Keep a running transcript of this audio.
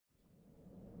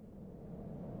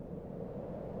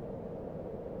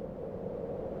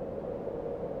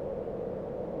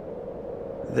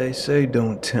They say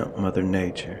don't tempt Mother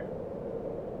Nature.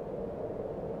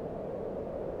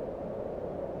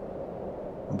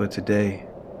 But today,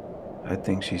 I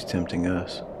think she's tempting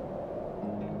us.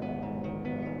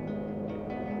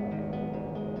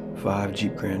 5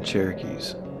 Jeep Grand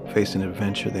Cherokees face an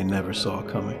adventure they never saw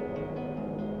coming.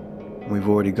 We've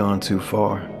already gone too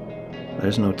far.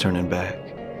 There's no turning back.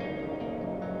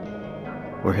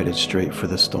 We're headed straight for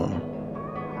the storm.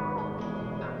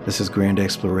 This is Grand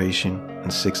Exploration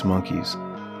and 6 Monkeys,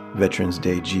 Veterans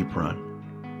Day Jeep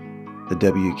Run, the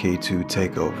WK2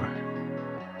 Takeover.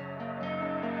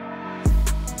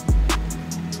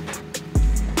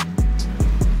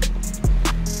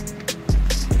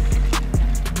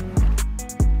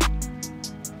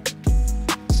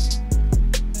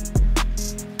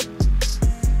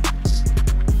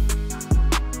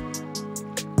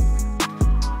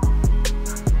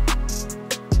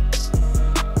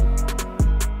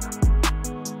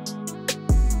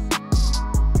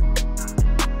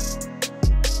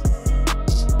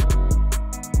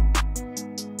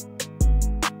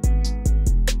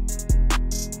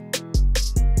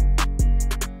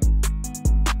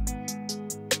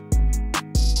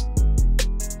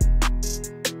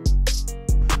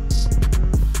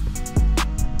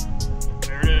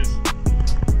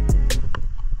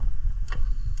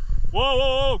 Whoa,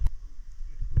 whoa, whoa!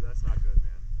 That's not good,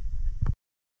 man.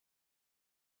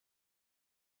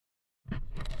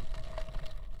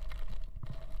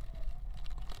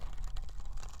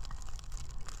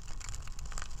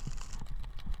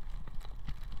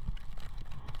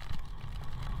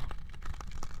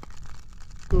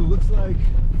 So it looks like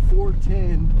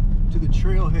 410 to the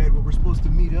trailhead where we're supposed to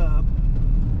meet up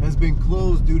has been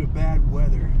closed due to bad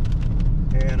weather.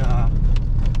 And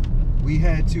we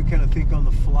had to kind of think on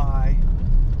the fly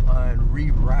and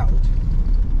reroute.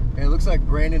 And it looks like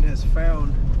Brandon has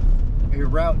found a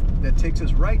route that takes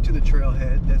us right to the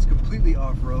trailhead that's completely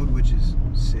off-road, which is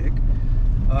sick.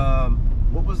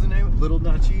 What was the name? Little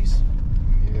Nachis?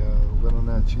 Yeah, Little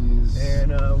Nachis.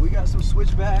 And we got some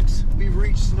switchbacks. We've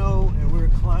reached snow and we're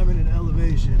climbing an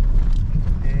elevation.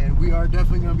 And we are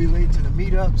definitely going to be late to the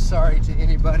meetup. Sorry to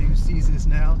anybody who sees this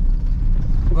now.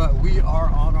 But we are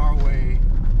on our way.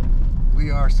 We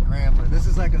are scrambling. This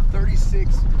is like a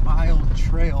 36-mile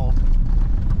trail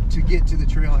to get to the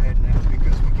trailhead now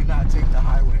because we cannot take the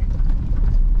highway.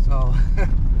 So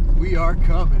we are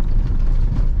coming.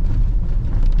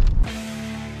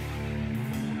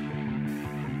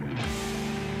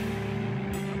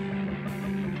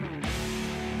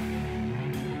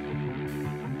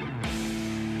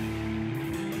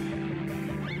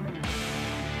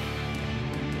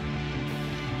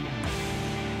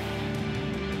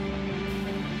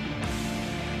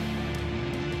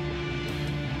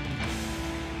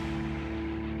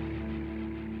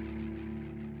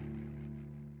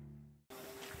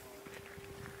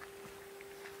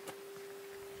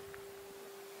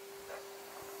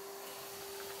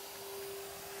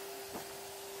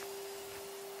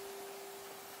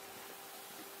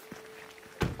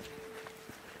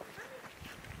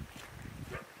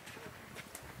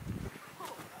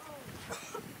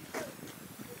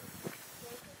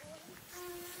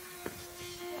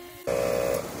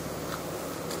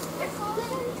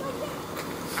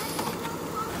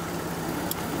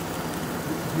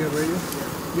 You got radio?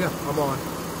 Yeah, I'm on.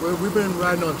 We've been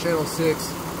riding on channel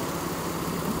 6.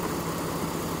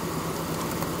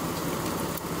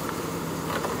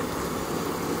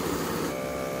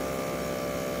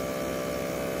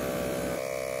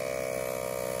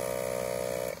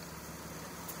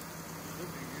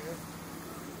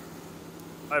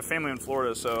 I have family in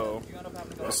Florida, so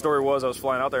the story was I was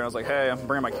flying out there and I was like, hey, I'm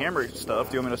bringing my camera stuff.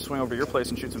 Do you want me to swing over to your place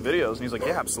and shoot some videos? And he's like,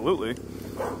 yeah, absolutely.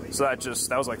 So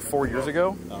that was like 4 years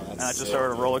ago. And that just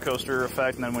started a roller coaster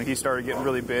effect. And then when he started getting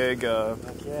really big,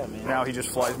 now he just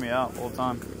flies me out all the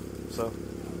time. So.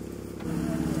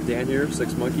 Dan here,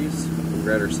 6 Monkeys.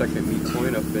 We're at our second meet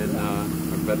point up in our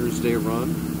Veterans Day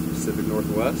run, Pacific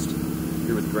Northwest.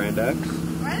 Here with Grand X.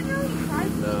 And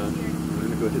we're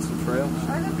gonna go hit some trails.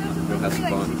 Go have some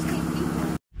fun.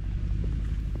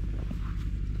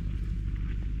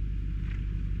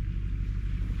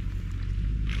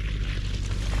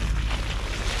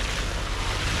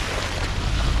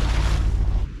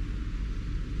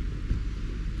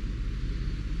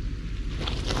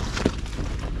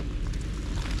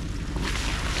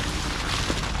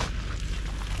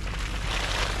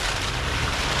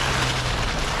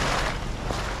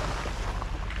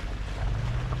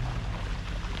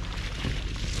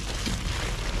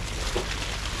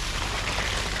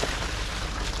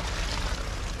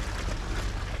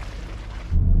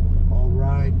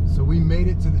 So we made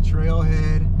it to the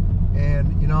trailhead,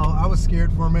 And you know, I was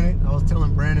scared for a minute. I was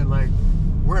telling Brandon, like,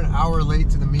 we're an hour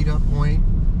late to the meetup point.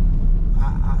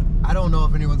 I don't know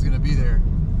if anyone's gonna be there.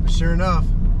 But sure enough,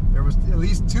 there was at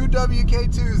least 2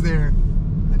 WK2s there.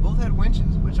 They both had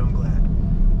winches, which I'm glad.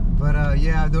 But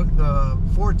yeah, the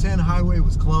 410 highway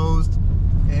was closed,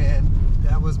 and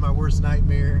that was my worst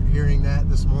nightmare, hearing that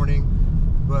this morning.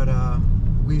 But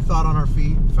we thought on our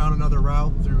feet, found another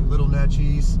route through Little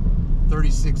Natchez,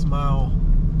 36-mile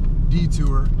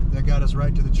detour that got us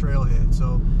right to the trailhead.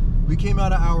 So we came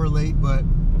out an hour late, but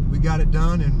we got it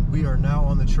done, and we are now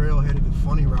on the trail headed to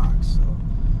Funny Rocks. So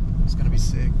it's gonna be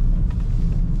sick.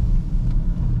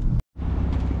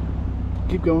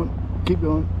 Keep going, keep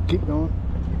going, keep going.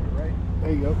 Right.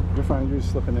 There you go. You're fine. You're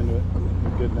just slipping into it.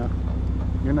 You're good now.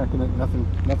 You're not gonna nothing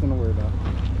to worry about.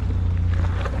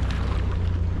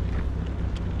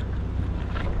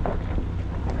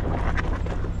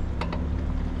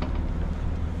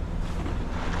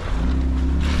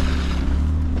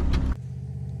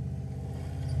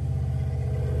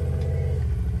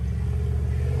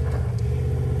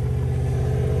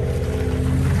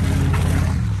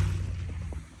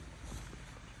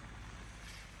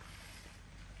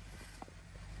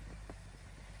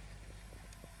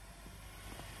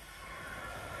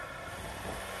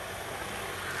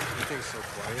 Everything's so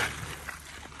quiet.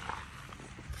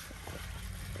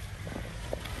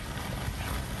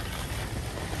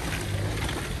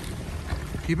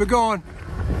 Keep it going.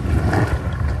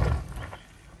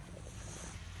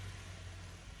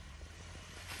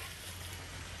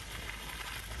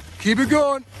 Keep it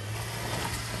going.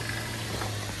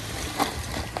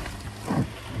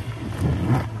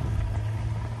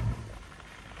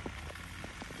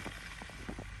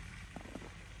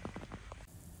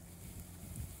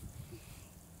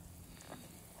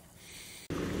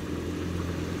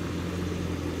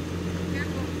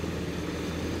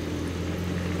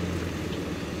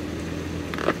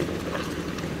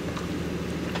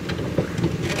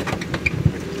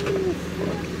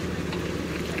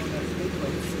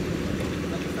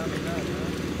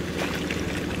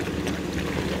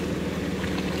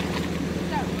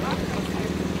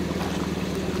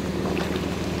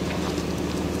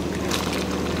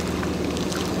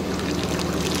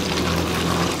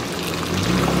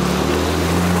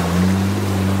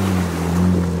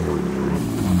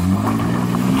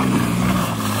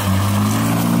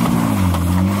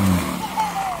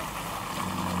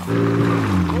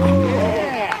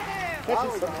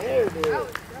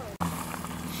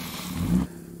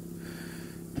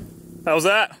 How was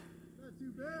that? Not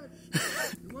too bad.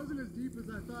 It wasn't as deep as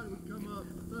I thought it would come up.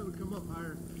 I thought it would come up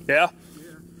higher. Yeah?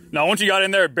 Yeah. No, once you got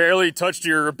in there, it barely touched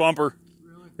your bumper.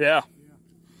 Really? Yeah.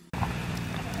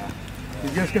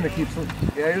 He's just gonna keep.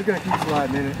 Yeah, he's gonna keep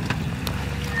sliding in it.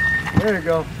 There you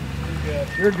go.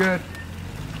 You're good.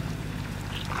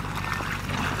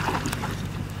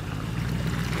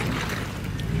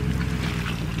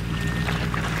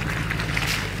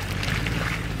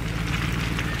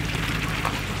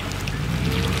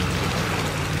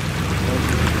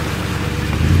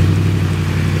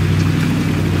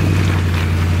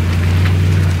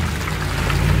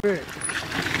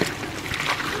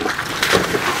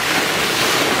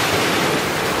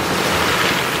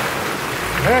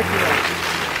 Heck yeah.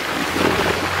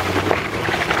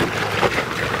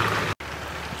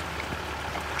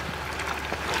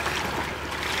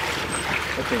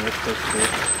 That thing looks so cool.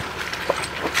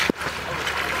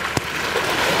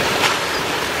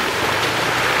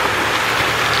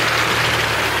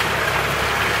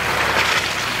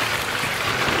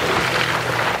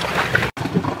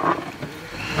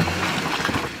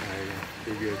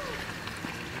 You're good.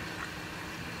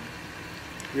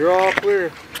 You're all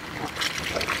clear.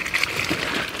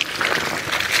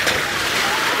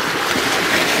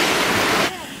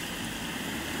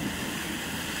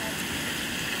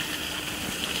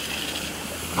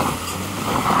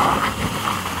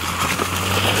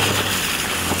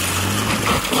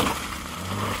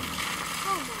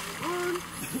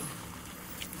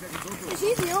 Is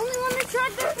he the only one that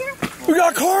tried back here? We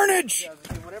got carnage!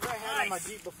 Whatever I had on my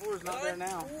Jeep before is not there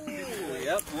now.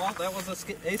 Yep, well, that was a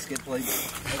skid plate.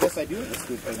 I guess I do have a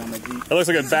skid plate on my Jeep. That looks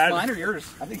like a bad. Mine or yours?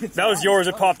 I think it's That was yours.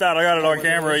 It popped out. I got it on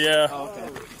camera. Yeah. Oh, okay.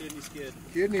 Kidney skid.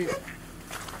 Kidney.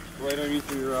 Right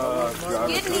underneath your driver.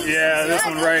 Yeah, this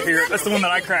one right here. That's the one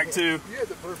that I cracked too. You had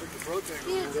the perfect approach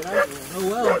angle. Oh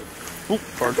well. Oop,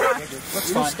 pardon. You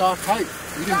just stock height.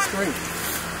 You didn't scrape.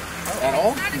 At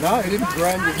all? No, it didn't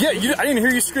grind your. Yeah, I didn't hear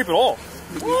you scrape at all.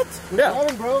 What? Yeah.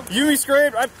 Driving, bro. You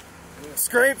scraped. I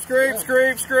scrape. Yeah,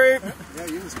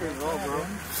 you didn't scrape at all, bro.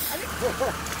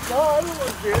 No, I didn't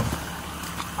look good.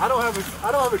 I don't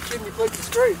have a kidney plate too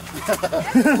straight.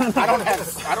 I don't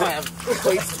have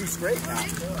plates too straight now.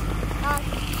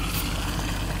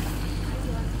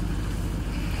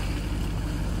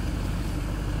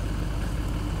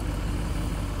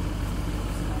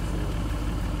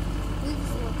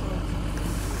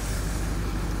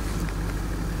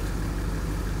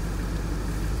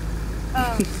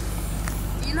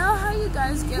 Do you know how you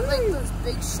guys get like those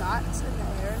big shots in the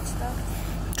air and stuff?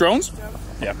 Drones?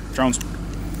 Yeah, drones.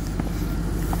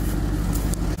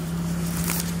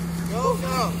 Go,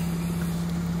 go.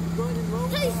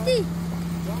 Tasty!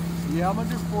 Yeah, I'm gonna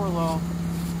do 4 low.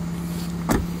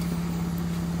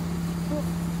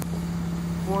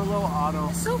 4 low auto.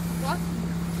 It's so fluffy.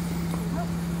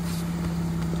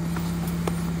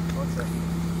 What's that?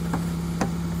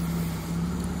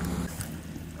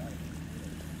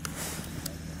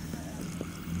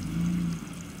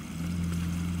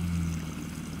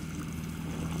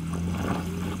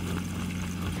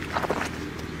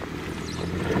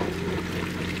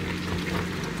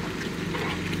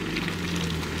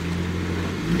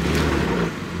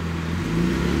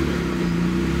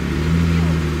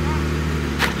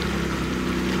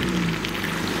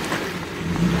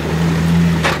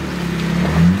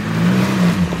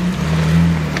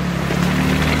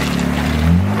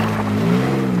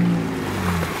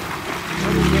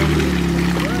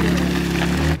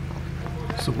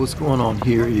 So what's going on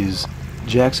here is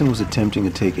Jackson was attempting to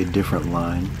take a different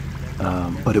line,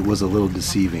 but it was a little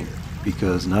deceiving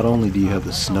because not only do you have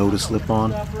the snow to slip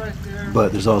on,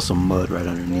 but there's also mud right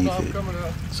underneath it.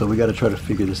 So we got to try to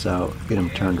figure this out, get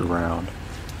him turned around.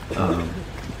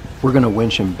 We're going to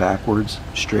winch him backwards,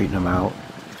 straighten him out,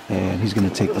 and he's going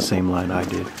to take the same line I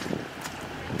did.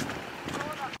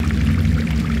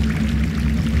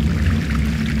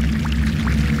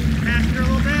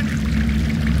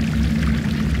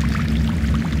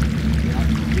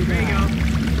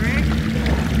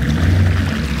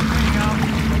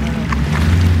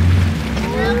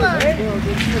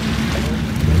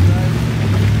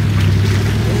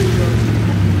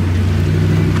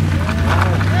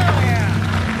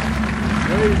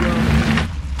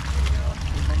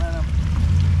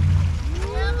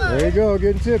 There you go,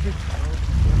 getting tippy.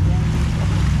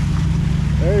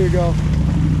 There you go.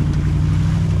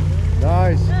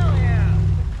 Nice.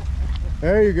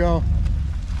 There you go.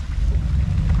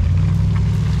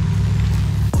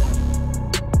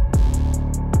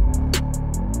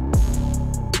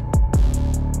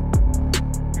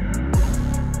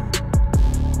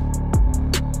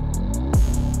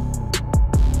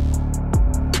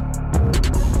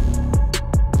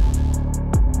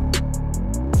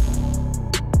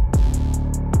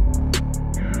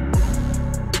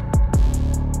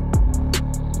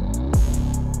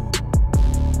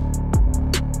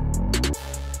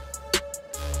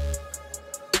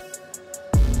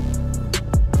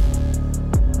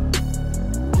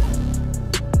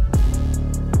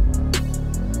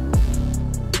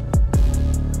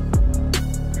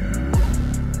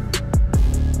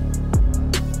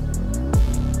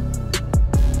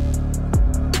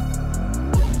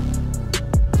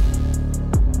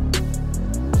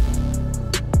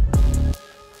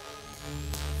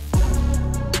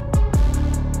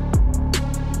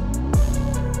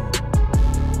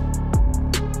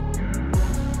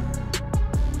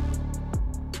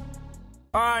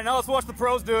 Alright, now let's watch the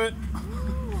pros do it.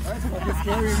 That's fucking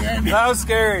scary, man. That was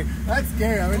scary. That's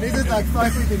scary. I mean, these are like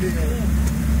 5 feet in the air.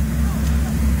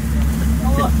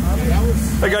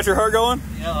 They got your heart going?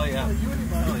 Oh, yeah.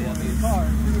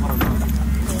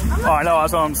 Oh, I know,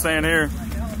 that's what I'm saying here.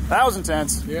 That was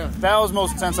intense. Yeah. That was the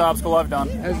most intense obstacle I've done.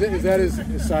 Is that as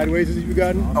sideways as you've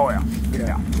gotten? Oh, yeah.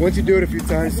 Yeah. Once you do it a few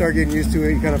times, start getting used to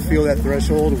it, you kind of feel that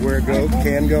threshold of where it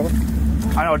can go.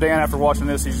 I know Dan, after watching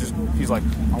this, he's like,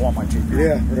 I want my Jeep.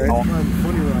 Yeah, right. Oh.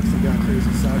 Funny rocks have got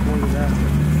crazy side. What was that?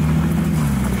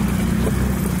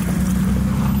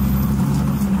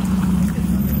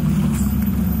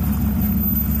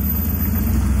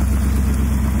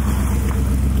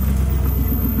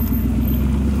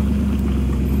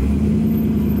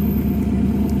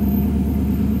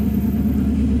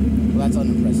 Well, that's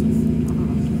unimpressive.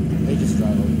 They just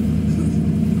drive over.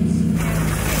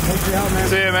 Thanks for your help, man.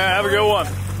 See you, man. Have a good one.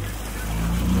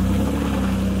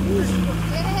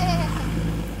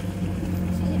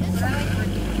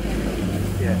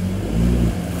 Yeah.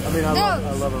 I mean, I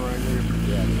love it right here.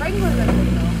 Yeah.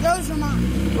 Those are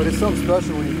mine. But it's something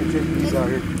special when you can take these out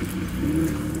here.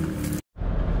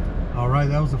 All right,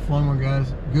 that was a fun one,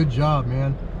 guys. Good job,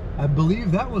 man. I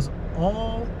believe that was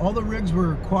all the rigs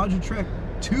were Quadra-Trek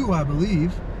 2, I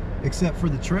believe, except for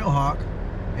the TrailHawk,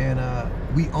 and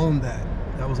we owned that.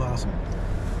 That was awesome.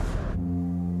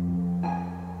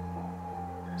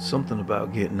 Something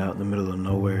about getting out in the middle of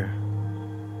nowhere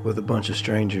with a bunch of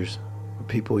strangers, with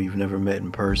people you've never met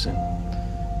in person,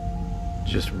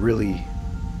 just really,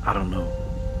 I don't know,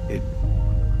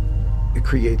 it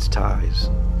creates ties,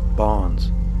 bonds,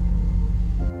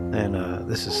 and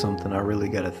this is something I really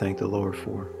got to thank the Lord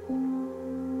for.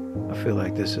 I feel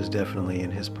like this is definitely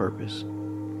in His purpose.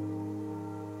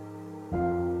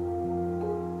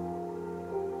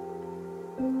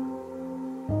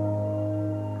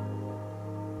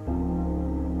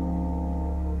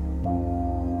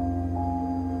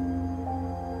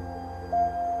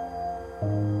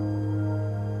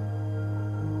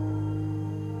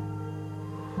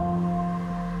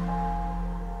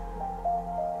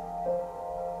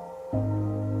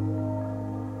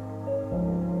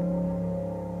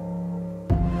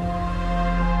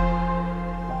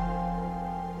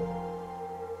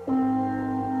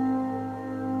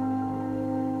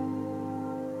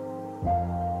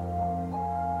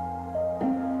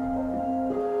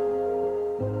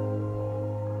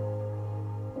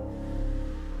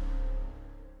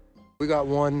 We got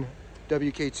one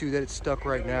WK2 that it's stuck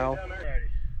right now. Alrighty.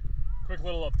 Quick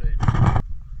little update.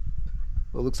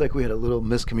 Well, it looks like we had a little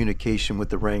miscommunication with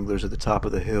the Wranglers at the top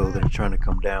of the hill that are trying to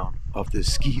come down off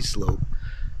this ski slope.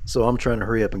 So I'm trying to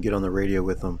hurry up and get on the radio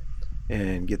with them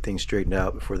and get things straightened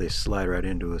out before they slide right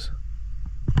into us.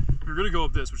 We're going to go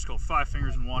up this, which is called Five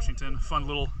Fingers in Washington. Fun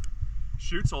little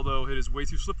chutes, although it is way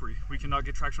too slippery. We cannot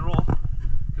get traction at all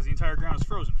because the entire ground is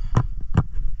frozen.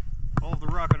 All of the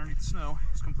rock underneath the snow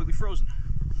is completely frozen.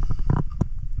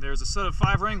 There's a set of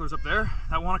 5 Wranglers up there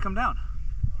that want to come down.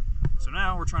 So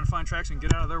now we're trying to find traction and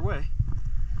get out of their way.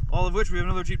 All of which we have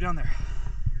another Jeep down there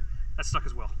that's stuck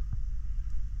as well.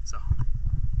 So.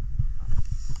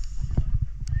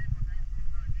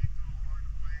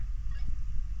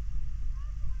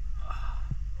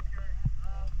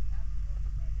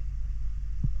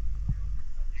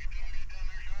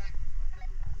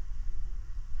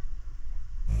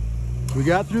 We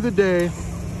got through the day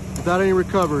without any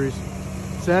recoveries.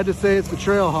 Sad to say it's the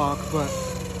TrailHawk, but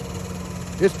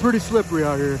it's pretty slippery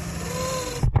out here.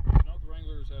 Now the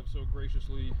Wranglers have so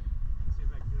graciously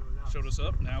showed us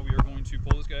up. Now we are going to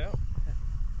pull this guy out.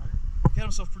 He had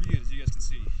himself pretty good, as you guys can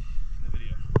see in the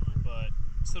video. But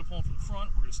instead of pulling from the front,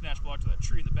 we're going to snatch block to that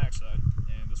tree in the backside.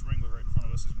 And this Wrangler right in front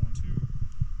of us is going to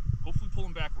hopefully pull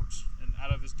him backwards and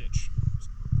out of this ditch.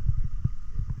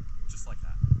 Just like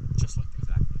that. Just like that.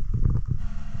 Exactly.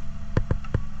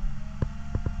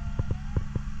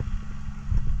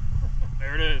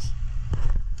 There it is.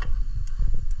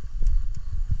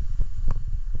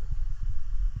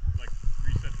 Like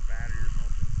reset the battery or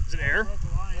something. Is it air?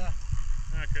 Yeah.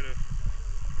 I could have.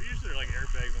 We usually are like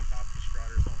airbags on top of the strut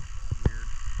or something weird.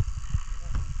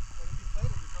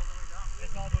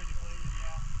 It's all the way deflated,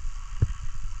 yeah.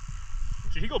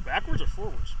 Should he go backwards or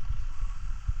forwards?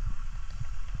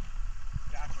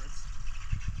 Backwards.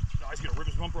 Oh, he's gonna rip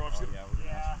his bumper off. Oh, yeah, we're gonna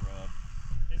have some rub.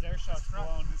 His air shot's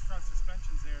blown. His front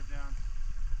suspension's aired down.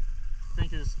 I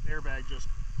think his airbag just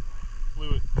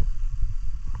blew it.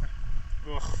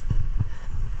 Ugh.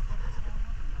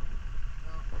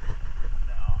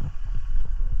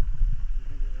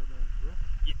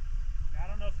 I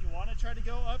don't know if you want to try to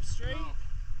go up straight.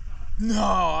 No,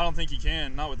 I don't think he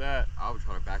can. Not with that. I would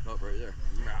try to back up right there.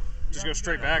 Yeah. Just go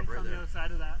straight back. Right on the other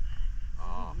side of that.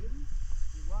 Oh. He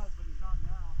was, but he's not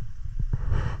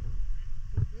now.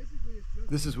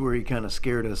 This is where he kind of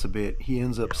scared us a bit. He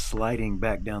ends up sliding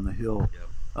back down the hill,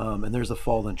 and there's a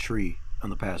fallen tree on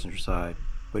the passenger side,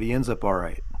 but he ends up all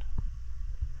right.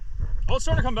 Oh, it's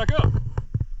starting to come back up.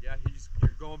 Yeah,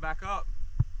 you're going back up.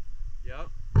 Yep.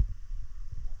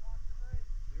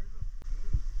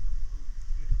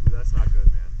 Ooh, that's not good,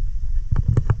 man.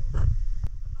 Turn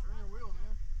your wheel,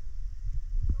 man.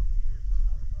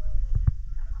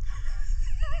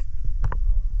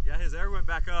 Yeah, his air went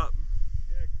back up.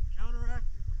 Yeah, counteract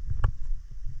it.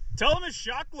 Tell him his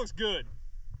shock looks good.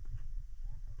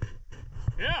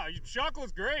 Yeah, your shock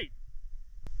looks great.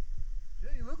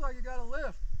 Yeah, you look like you got a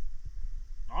lift.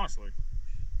 Honestly.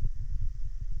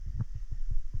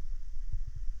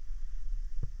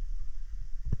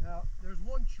 Now, there's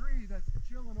one tree that's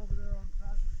chilling over there on the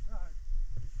passenger side.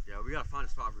 Yeah, we gotta find a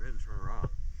spot for him to turn around.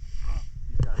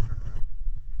 He's got to turn around.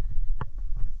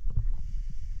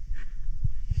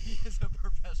 He is a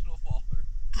professional faller.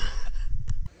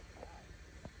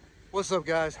 What's up,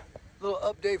 guys? Little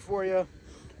update for you.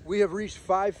 We have reached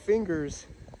 5 fingers.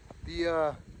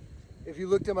 If you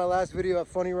looked at my last video at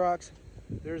Funny Rocks,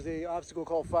 there's a obstacle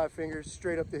called 5 fingers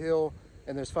straight up the hill,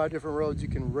 and there's 5 different roads you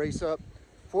can race up.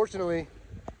 Fortunately,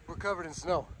 we're covered in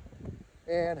snow,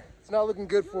 and it's not looking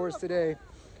good for us today.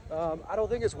 I don't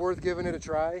think it's worth giving it a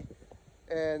try.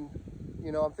 And,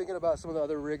 you know, I'm thinking about some of the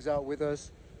other rigs out with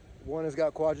us. One has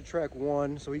got Quadra-Track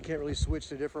 1, so he can't really switch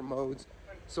to different modes.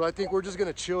 So I think we're just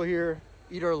gonna chill here,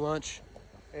 eat our lunch,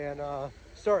 and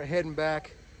start heading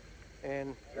back.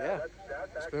 And yeah,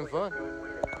 it's been fun.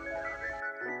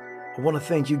 I want to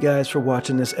thank you guys for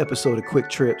watching this episode of Quick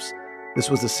Trips. This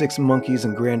was the Six Monkeys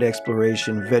and Grand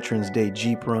Exploration Veterans Day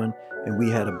Jeep Run, and we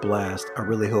had a blast. I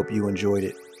really hope you enjoyed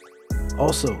it.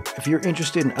 Also, if you're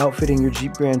interested in outfitting your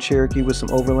Jeep Grand Cherokee with some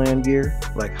overland gear,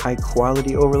 like high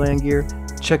quality overland gear,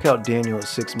 check out Daniel at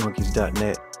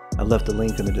sixmonkeys.net. I left the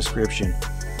link in the description,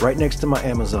 right next to my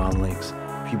Amazon links.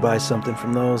 If you buy something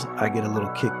from those, I get a little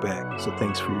kickback, so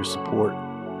thanks for your support.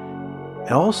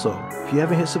 And also, if you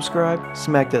haven't hit subscribe,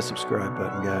 smack that subscribe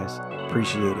button, guys.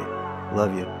 Appreciate it.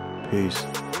 Love you. Peace.